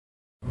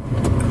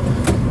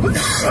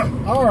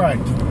All right.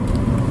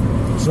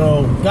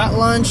 So, got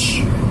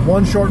lunch.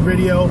 One short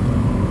video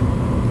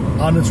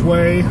on its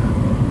way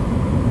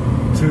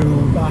to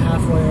about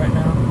halfway right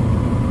now.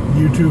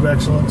 YouTube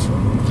excellence.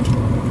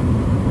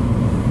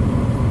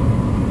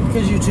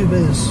 Because YouTube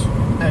is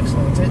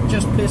excellence. It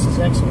just pisses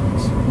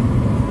excellence.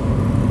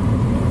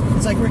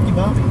 It's like Ricky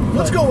Bobby.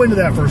 Let's go into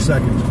that for a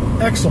second.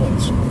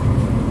 Excellence.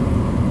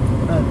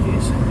 Oh,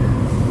 jeez.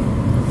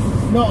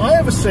 No, I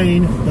have a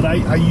saying that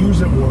I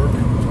use at work.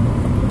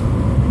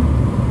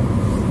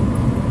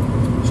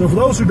 So for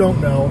those who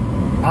don't know,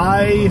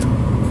 I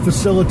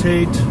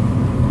facilitate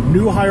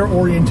new hire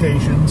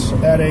orientations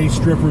at a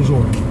strip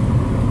resort.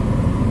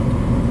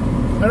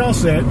 And I'll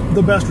say it,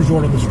 the best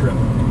resort on the strip.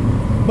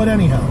 But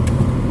anyhow,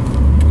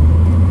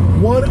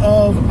 one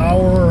of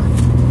our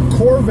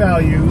core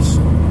values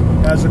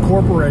as a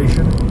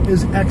corporation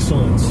is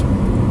excellence.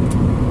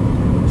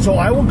 So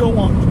I will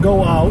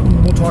go out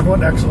and we'll talk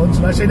about excellence.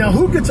 And I say, now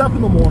who gets up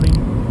in the morning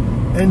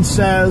and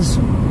says,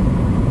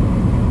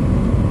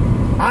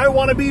 I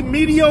want to be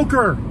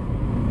mediocre.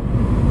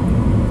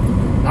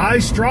 I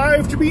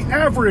strive to be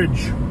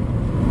average.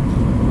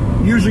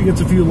 Usually gets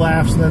a few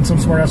laughs, and then some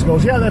smart ass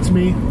goes, yeah, that's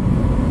me.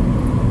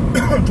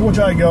 To which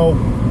I go,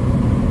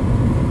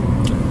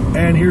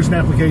 and here's an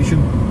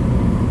application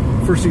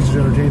for Caesars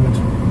Entertainment.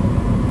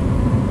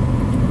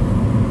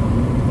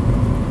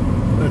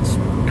 That's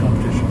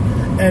competition.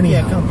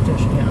 Anyhow. Yeah,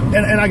 competition,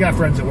 yeah. And I got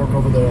friends that work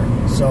over there,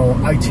 so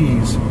I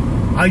tease.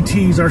 I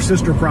tease our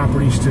sister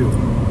properties too.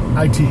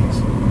 I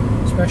tease.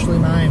 Especially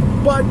mine.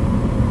 But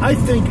I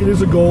think it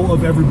is a goal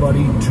of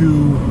everybody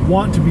to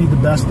want to be the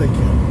best they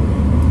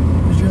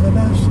can. Because you're the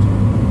best.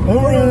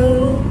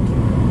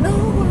 Around.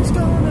 No one's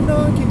gonna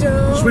knock you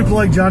down. Sweep the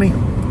leg, Johnny.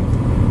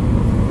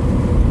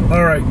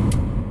 All right.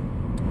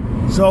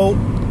 So,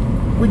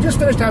 we just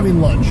finished having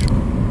lunch.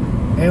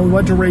 And we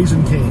went to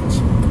Raising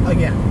Cane's.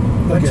 Again.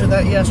 Went to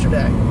that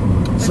yesterday.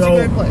 It's a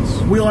great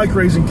place. We like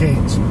Raising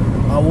Cane's.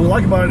 What we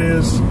like about it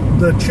is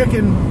the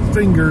chicken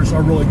fingers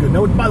are really good.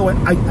 Now, by the way,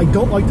 I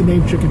don't like the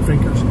name chicken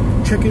fingers.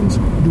 Chickens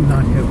do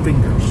not have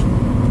fingers.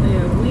 They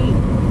have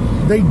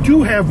wings. They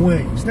do have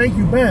wings. Thank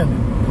you, Ben.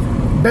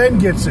 Ben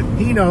gets it.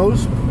 He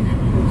knows.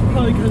 It's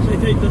probably because they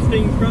take the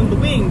thing from the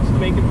wings to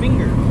make it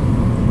fingers.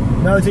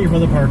 Now they take it from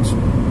other parts.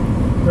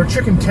 They're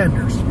chicken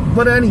tenders.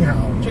 But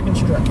anyhow. Chicken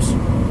strips.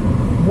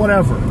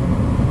 Whatever.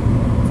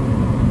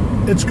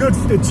 It's good.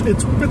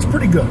 It's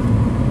pretty good.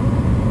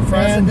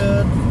 Fries are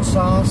good.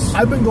 Sauce.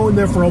 I've been going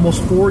there for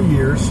almost 4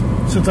 years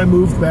since I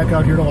moved back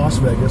out here to Las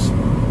Vegas.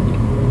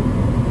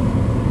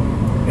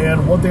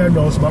 And one thing I've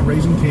noticed about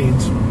Raising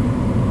Cane's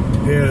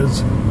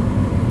is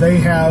they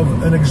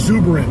have an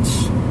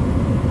exuberance,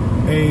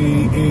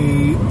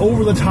 a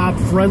over-the-top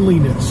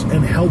friendliness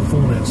and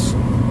helpfulness,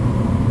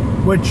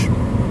 which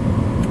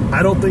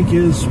I don't think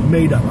is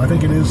made up. I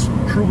think it is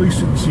truly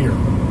sincere.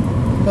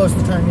 Most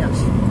of the time,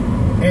 yes.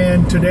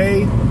 And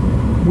today,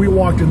 we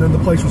walked in and the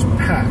place was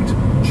packed,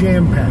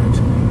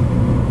 jam-packed.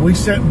 We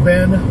sent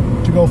Ben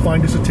to go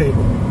find us a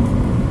table.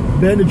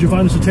 Ben, did you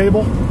find us a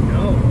table?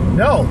 No.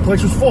 No, the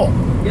place was full.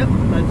 Yep,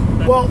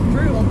 that's well,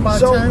 true. By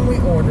the time we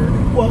ordered.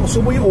 Well, so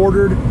we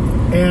ordered,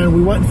 and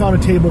we went and found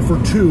a table for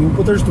two,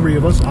 but there's 3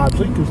 of us,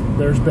 obviously, because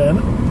there's Ben.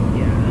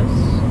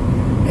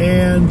 Yes.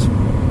 And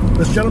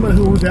this gentleman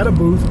who was at a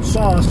booth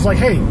saw us, was like,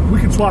 hey, we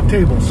can swap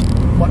tables.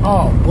 I'm like,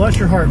 oh, bless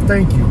your heart,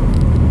 thank you.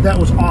 That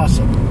was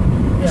awesome.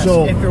 Yes,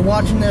 so, if you're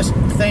watching this,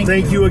 thank you.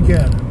 Thank you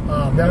again.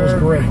 That was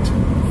great.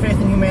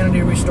 Faith in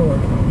humanity restored.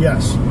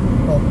 Yes.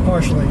 Well,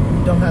 partially.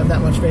 We don't have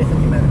that much faith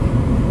in humanity.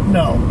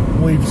 No.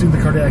 We've seen the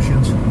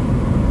Kardashians.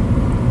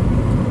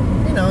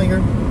 You know,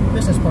 your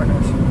business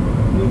partners.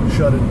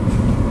 Shut it.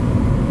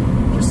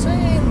 Just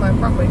saying, my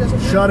property doesn't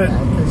Shut it.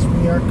 Because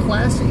we are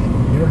classy.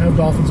 You don't have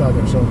dolphins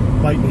either, so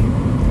bite me.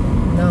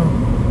 No.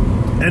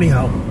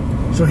 Anyhow,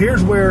 so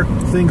here's where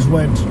things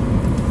went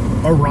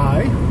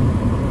awry,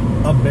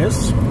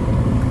 amiss.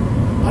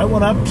 I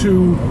went up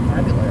to...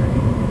 Vocabulary.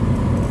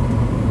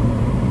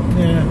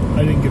 Yeah,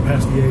 I didn't get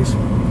past the A's.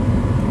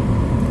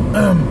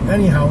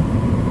 Anyhow,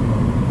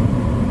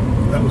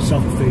 that was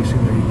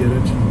self-effacing there, you get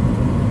it?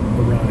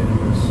 Awry,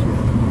 amiss,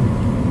 yeah.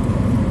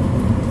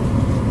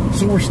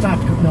 So we're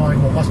stopped. No, I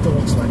won't. I'll still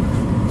won't select.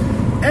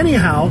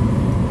 Anyhow,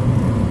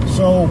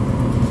 so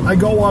I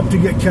go up to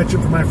get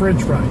ketchup for my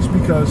French fries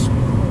because...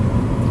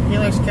 He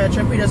likes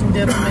ketchup. He doesn't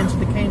dip them into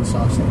the cane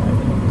sauce.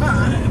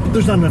 But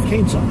there's not enough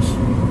cane sauce.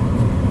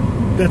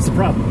 That's the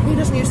problem. He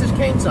doesn't use his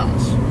cane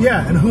sauce.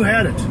 Yeah, and who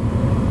had it?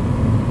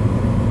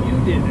 You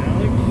did,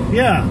 Alex.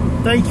 Yeah,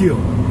 thank you.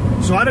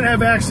 So I didn't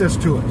have access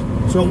to it.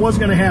 So it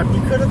wasn't going to happen.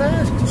 You could have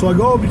asked. So I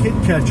go over to get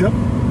ketchup,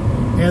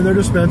 and their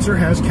dispenser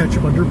has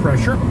ketchup under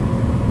pressure.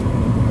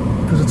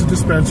 Because it's a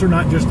dispenser,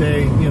 not just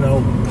a,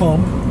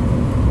 pump.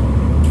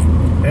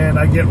 And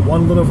I get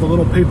one of the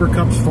little paper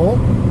cups full.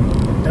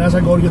 And as I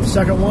go to get the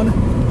second one,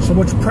 so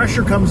much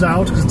pressure comes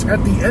out, because it's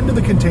at the end of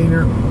the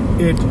container,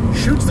 it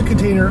shoots the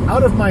container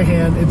out of my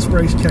hand and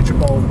sprays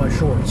ketchup all over my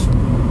shorts.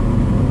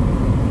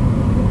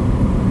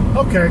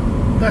 Okay,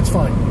 that's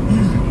fine.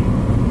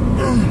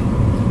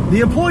 The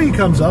employee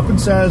comes up and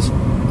says,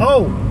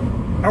 "Oh,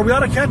 are we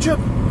out of ketchup?"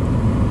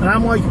 And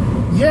I'm like,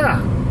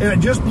 "Yeah," and it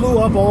just blew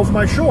up all over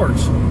my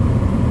shorts.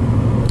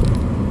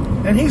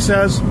 And he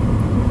says,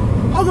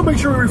 "I'll go make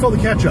sure we refill the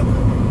ketchup."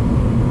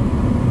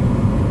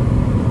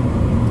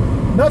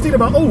 Nothing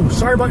about, "Oh,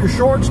 sorry about your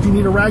shorts. Do you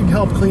need a rag to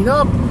help clean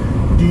up?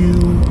 Do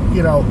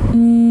you know?"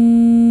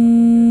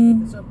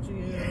 It's up to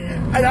you.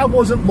 And I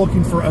wasn't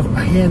looking for a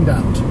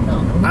handout.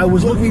 No, I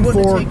was looking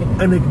wouldn't for have taken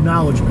it. an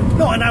acknowledgement.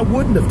 No, and I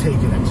wouldn't have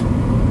taken it.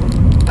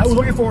 I was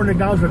looking for an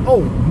acknowledgement.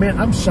 "Oh, man,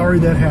 I'm sorry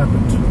that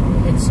happened."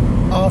 It's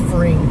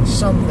offering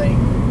something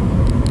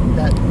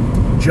that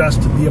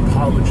Just the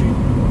apology.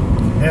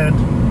 And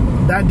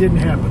that didn't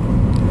happen.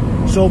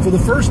 So for the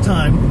first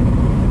time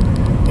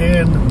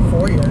in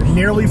 4 years.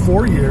 nearly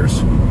 4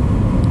 years,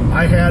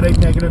 I had a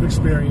negative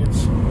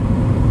experience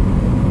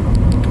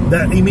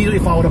that immediately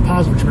followed a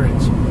positive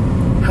experience.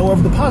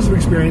 However, the positive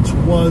experience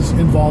was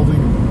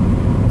involving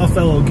a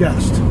fellow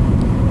guest.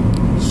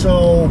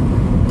 So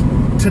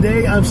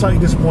today I'm slightly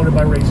disappointed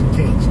by Raising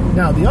Cane's.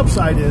 Now, the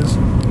upside is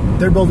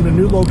they're building a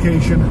new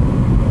location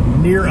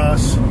near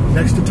us,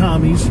 next to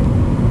Tommy's.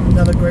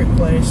 Another great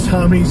place.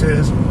 Tommy's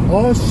is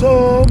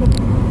awesome.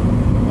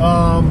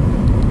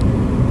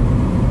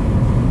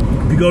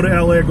 If you go to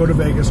LA or go to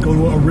Vegas, go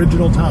to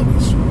original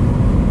Tommy's.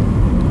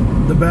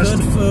 The best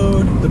Good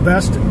food. the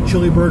best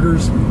chili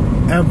burgers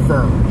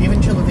ever. Even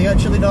chili. They got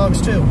chili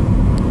dogs too.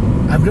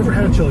 I've never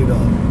had a chili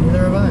dog.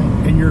 Neither have I.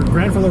 And your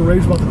grandfather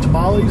raves about the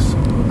tamales.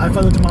 I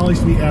find the tamales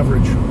to be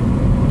average.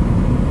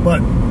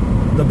 But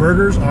the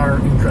burgers are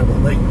incredible.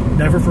 Like,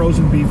 never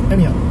frozen beef.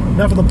 Anyhow,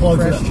 enough of the plug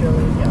for Fresh that.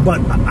 chili. Yeah.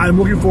 But I'm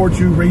looking forward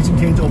to Raising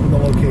Cane's open the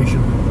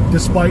location,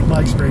 despite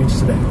my experience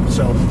today.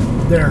 So,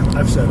 there,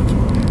 I've said it.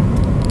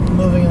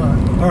 Moving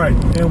on. All right,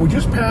 and we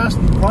just passed,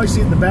 you can probably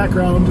see it in the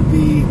background,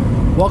 the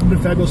Welcome to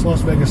Fabulous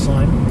Las Vegas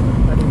sign.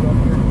 How do you go up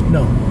here?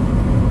 No.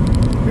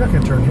 You're not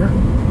going to turn here.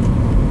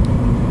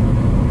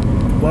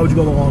 Why would you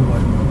go the long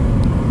way?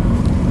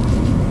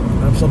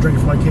 I'm still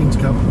drinking from my Cane's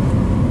cup.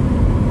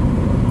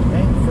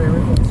 Okay, free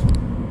refills.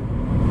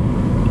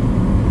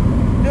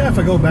 Yeah, if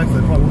I go back, they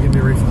probably won't give me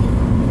a refill.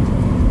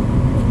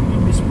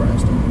 You'd be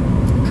surprised.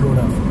 True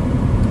enough.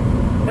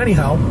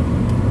 Anyhow,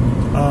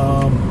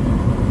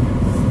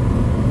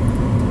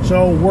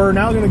 so we're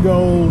now going to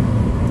go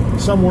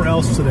somewhere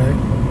else today.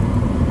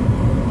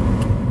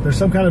 There's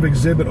some kind of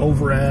exhibit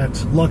over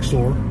at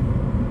Luxor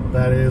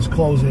that is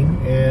closing,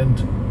 and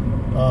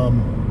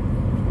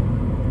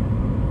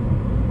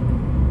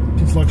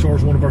since Luxor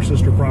is one of our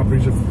sister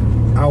properties of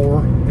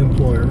our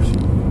employers,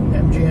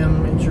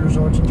 MGM Inter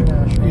Resorts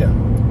International. yeah,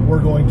 we're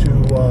going to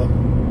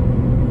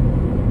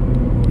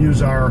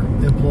use our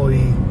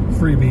employee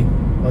freebie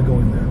by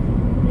going there.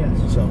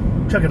 Yes. So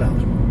check it out.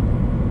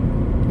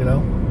 You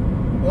know,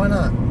 Why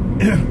not?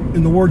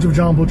 in the words of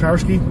John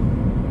Blutarski,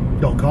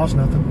 don't cost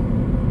nothing.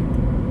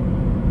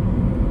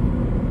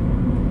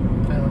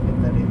 I don't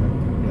get that either.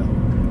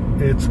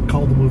 Yeah, it's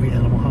called the movie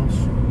Animal House.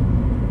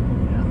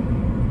 Yeah.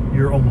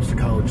 You're almost a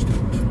college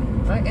student.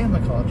 I am a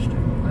college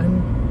student.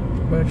 I'm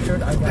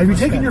registered. Have you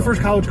taken your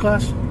first college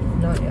class?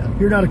 Not yet.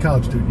 You're not a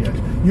college student yet.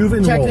 You've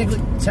enrolled.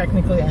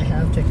 Technically, I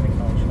have taken a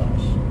college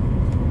class.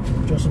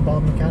 Joseph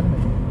Baldwin Academy.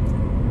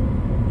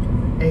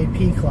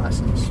 AP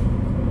classes.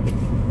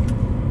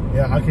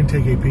 Yeah, I can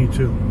take AP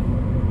too.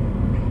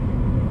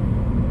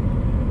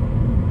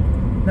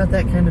 Not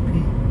that kind of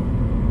P.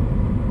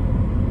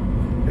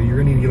 Yeah, you're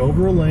going to need to get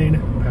over a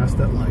lane, past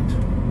that light.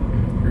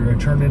 You're going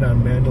to turn in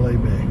on Mandalay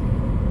Bay.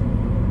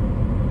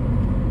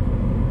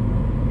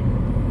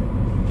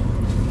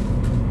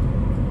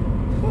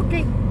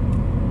 Okay.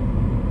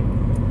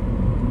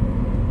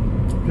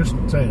 Just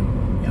saying.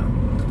 Yeah.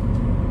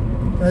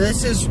 Now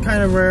this is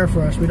kind of rare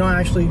for us. We don't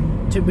actually.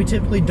 We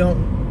typically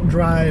don't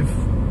drive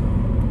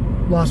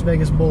Las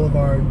Vegas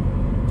Boulevard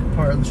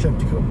part of the strip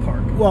to go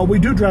park. Well, we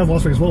do drive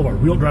Las Vegas Boulevard.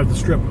 We don't drive the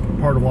strip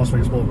part of Las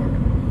Vegas Boulevard.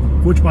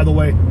 Which, by the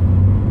way,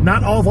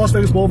 not all of Las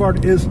Vegas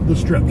Boulevard is the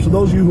strip. So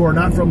those of you who are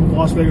not from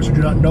Las Vegas or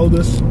do not know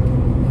this,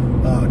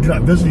 do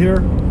not visit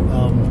here,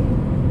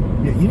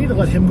 yeah, you need to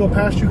let him go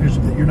past you because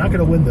you're not going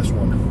to win this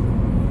one.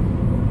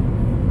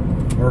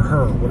 Or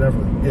her,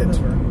 whatever. It.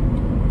 Whatever.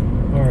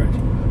 All right.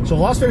 So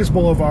Las Vegas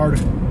Boulevard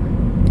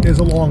is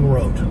a long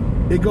road.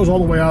 It goes all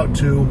the way out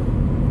to,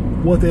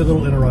 with a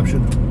little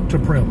interruption, to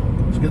Prim.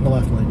 So get in the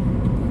left lane.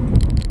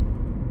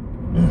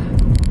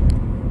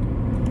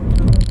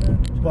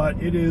 But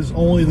it is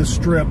only the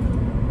strip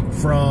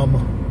from,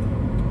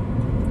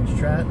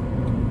 Strat.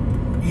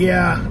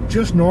 yeah,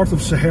 just north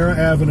of Sahara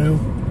Avenue,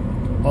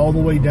 all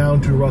the way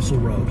down to Russell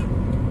Road.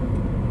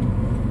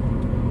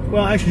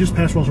 Well, actually, just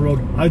past Russell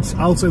Road.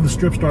 I'll say the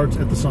strip starts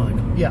at the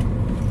sign. Yeah.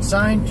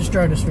 Sign to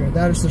Stratosphere.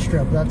 That is the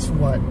strip. That's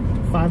what,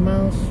 5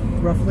 miles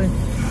roughly.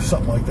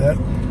 Something like that.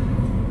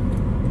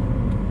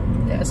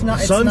 Yeah, it's not.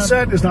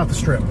 Sunset is not the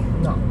strip.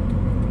 No,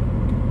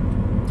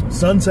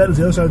 Sunset is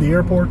the other side of the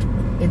airport.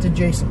 it's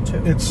adjacent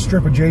to. It's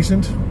strip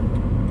adjacent,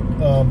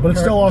 but it's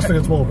still Las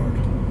Vegas Boulevard.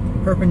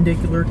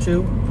 Perpendicular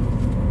to.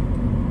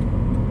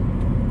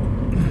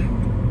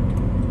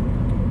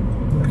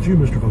 at you,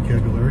 Mr.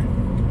 Vocabulary.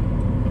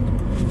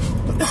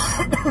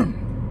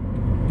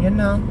 You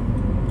know,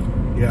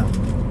 Yeah.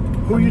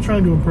 Who are you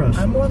trying to impress?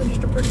 I'm more than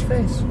just a pretty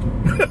face.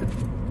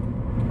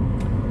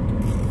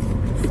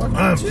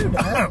 Fuck you too,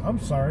 Dad. I'm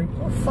sorry.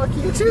 Well, fuck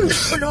you too.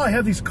 But no, I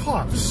have these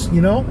coughs,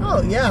 you know?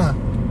 Oh, yeah.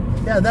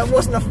 Yeah, that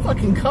wasn't a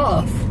fucking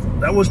cough.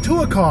 That was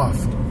to a cough.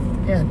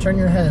 Yeah, turn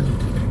your head.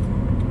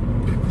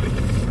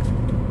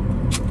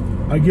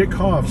 I get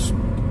coughs.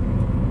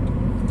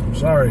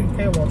 Sorry.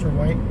 Hey, Walter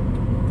White.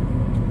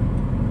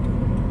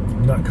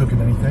 I'm not cooking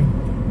anything.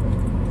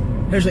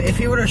 Here's if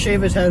he were to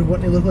shave his head,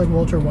 wouldn't he look like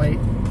Walter White?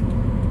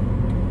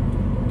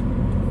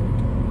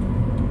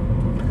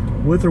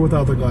 With or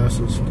without the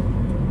glasses?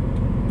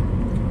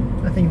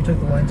 I think he took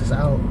the lenses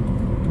out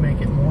to make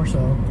it more so.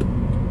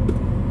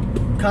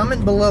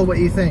 Comment below what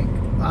you think.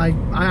 I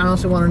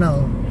honestly want to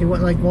know. He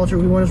went like Walter.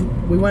 We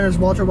went as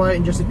Walter White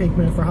and Jesse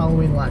Pinkman for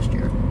Halloween last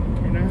year.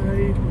 And I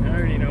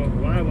already know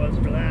who I was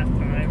for that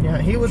time.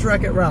 Yeah, he was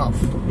Wreck-It Ralph.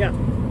 Yeah.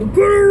 I'm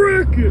gonna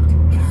wreck it!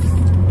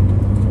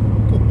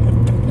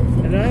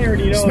 And I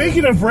already know.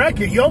 Speaking of wreck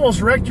it, you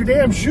almost wrecked your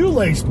damn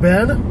shoelace,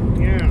 Ben.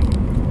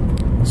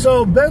 Yeah.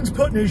 So Ben's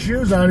putting his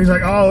shoes on. He's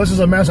like, oh, this is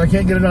a mess. I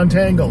can't get it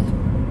untangled.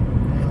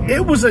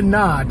 It was a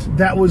knot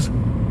that was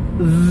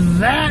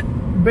that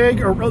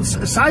big, or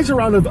size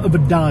around of a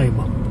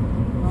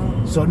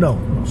dime. So no,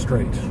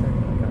 straight.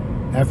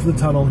 After the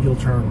tunnel, you'll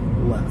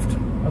turn left.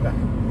 Okay.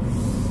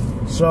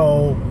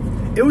 So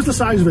it was the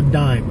size of a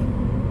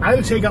dime. I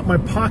had to take out my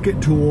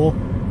pocket tool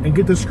and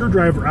get the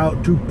screwdriver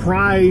out to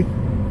pry.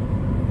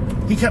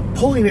 He kept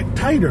pulling it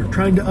tighter,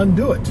 trying to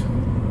undo it.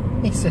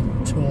 He said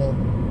tool.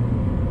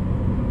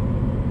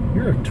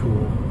 You're a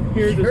tool.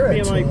 Here's You're a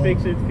just being like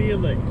tool. Fix It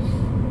Felix.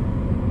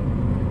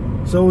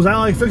 So was I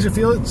like Fix It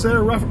Feel It instead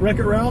of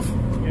Wreck-It Ralph?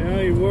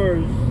 Yeah, he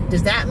was.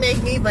 Does that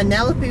make me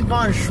Vanellope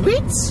von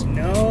Schweetz?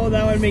 No,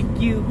 that would make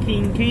you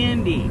King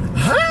Candy.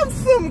 Have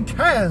some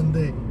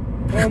candy.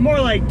 Or more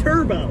like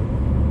Turbo.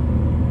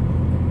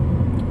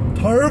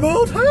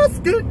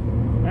 Turbo-tastic.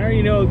 I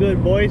already know a good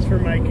voice for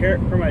my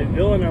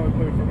villain I would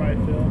put for my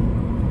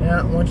film.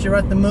 Yeah, once you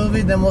write the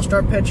movie, then we'll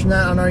start pitching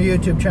that on our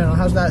YouTube channel.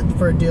 How's that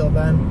for a deal,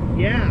 Ben?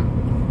 Yeah.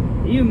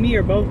 You and me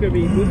are both going to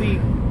be movie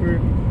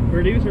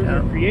producers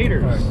or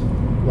creators. All right.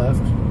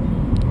 Left.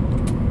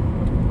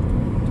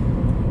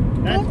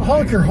 That's Don't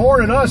honk your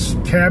horn at us,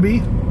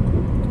 cabbie.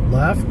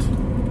 Left.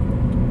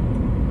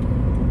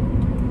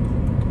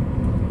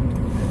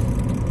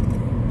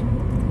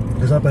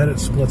 Because up ahead it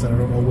splits, and I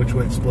don't know which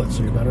way it splits,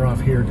 so you're better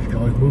off here. You can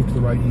always move to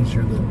the right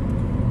easier than...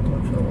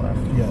 To the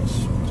left. Yes.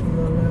 To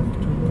the left,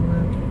 to the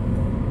left.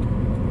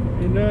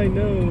 And I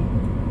know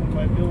what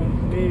my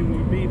villain's name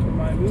would be for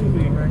my To the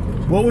movie. right.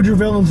 What would your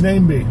villain's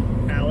name be?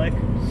 Alec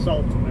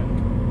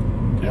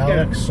Saltman.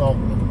 Alex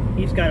Saltman.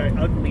 He's got an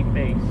ugly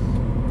face.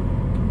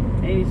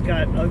 And he's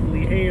got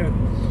ugly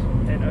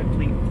hands and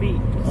ugly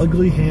feet.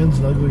 Ugly hands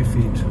and ugly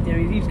feet. You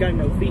know, he's got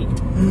no feet.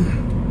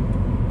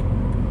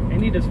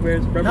 And he just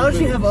wears rubber How does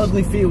he boots. have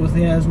ugly feet if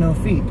he has no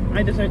feet?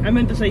 I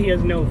meant to say he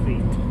has no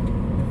feet.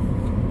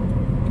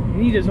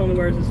 And he just only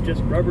wears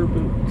just rubber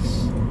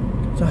boots.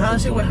 So how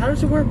does he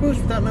wear boots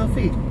without no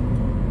feet?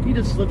 He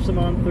just slips them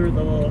on through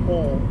the little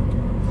hole,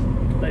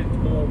 like the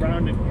little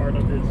rounded part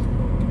of his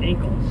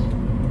ankles.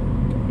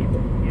 You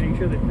know,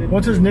 sure they fit.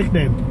 What's his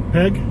nickname?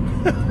 Peg?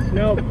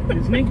 No,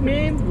 his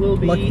nickname will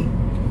be. Lucky.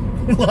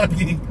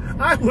 Lucky.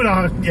 I would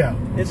on, yeah.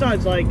 It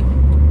sounds like,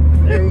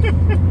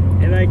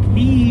 and like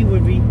he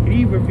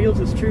reveals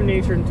his true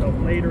nature until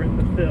later in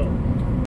the film.